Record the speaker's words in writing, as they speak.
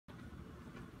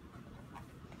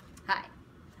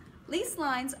Leased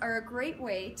lines are a great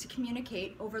way to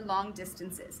communicate over long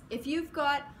distances. If you've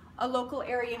got a local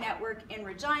area network in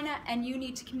Regina and you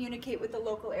need to communicate with the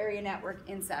local area network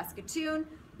in Saskatoon,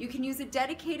 you can use a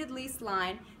dedicated leased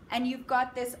line, and you've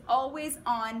got this always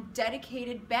on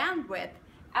dedicated bandwidth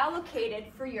allocated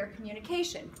for your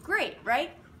communication. Great,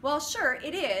 right? Well, sure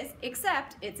it is,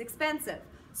 except it's expensive.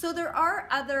 So there are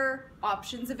other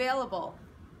options available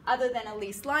other than a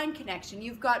leased line connection.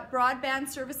 You've got broadband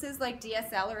services like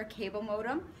DSL or a cable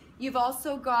modem. You've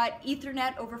also got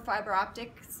Ethernet over fiber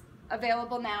optics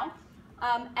available now.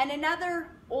 And another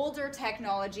older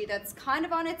technology that's kind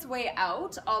of on its way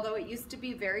out, although it used to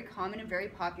be very common and very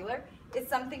popular, is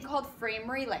something called frame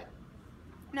relay.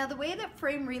 Now the way that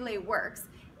frame relay works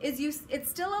is it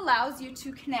still allows you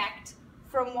to connect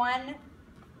from one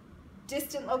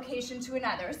distant location to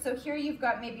another. So here you've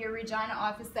got maybe a Regina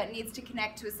office that needs to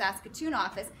connect to a Saskatoon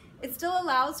office. It still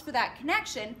allows for that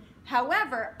connection.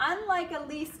 However, unlike a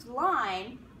leased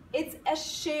line, it's a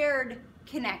shared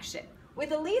connection.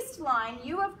 With a leased line,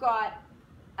 you have got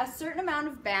a certain amount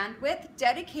of bandwidth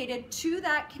dedicated to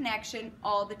that connection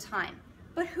all the time.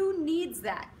 But who needs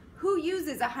that? Who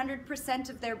uses 100%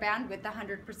 of their bandwidth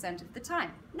 100% of the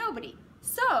time? Nobody.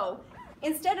 So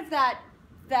instead of that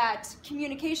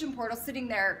communication portal sitting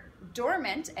there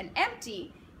dormant and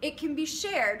empty, it can be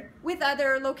shared with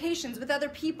other locations, with other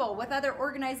people, with other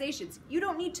organizations. You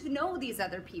don't need to know these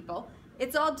other people.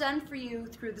 It's all done for you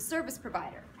through the service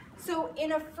provider. So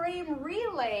in a frame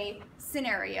relay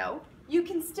scenario, you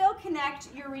can still connect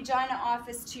your Regina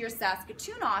office to your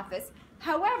Saskatoon office.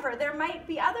 However, there might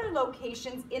be other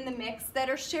locations in the mix that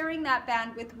are sharing that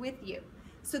bandwidth with you.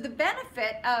 So the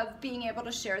benefit of being able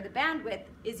to share the bandwidth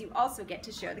is you also get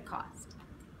to share the cost.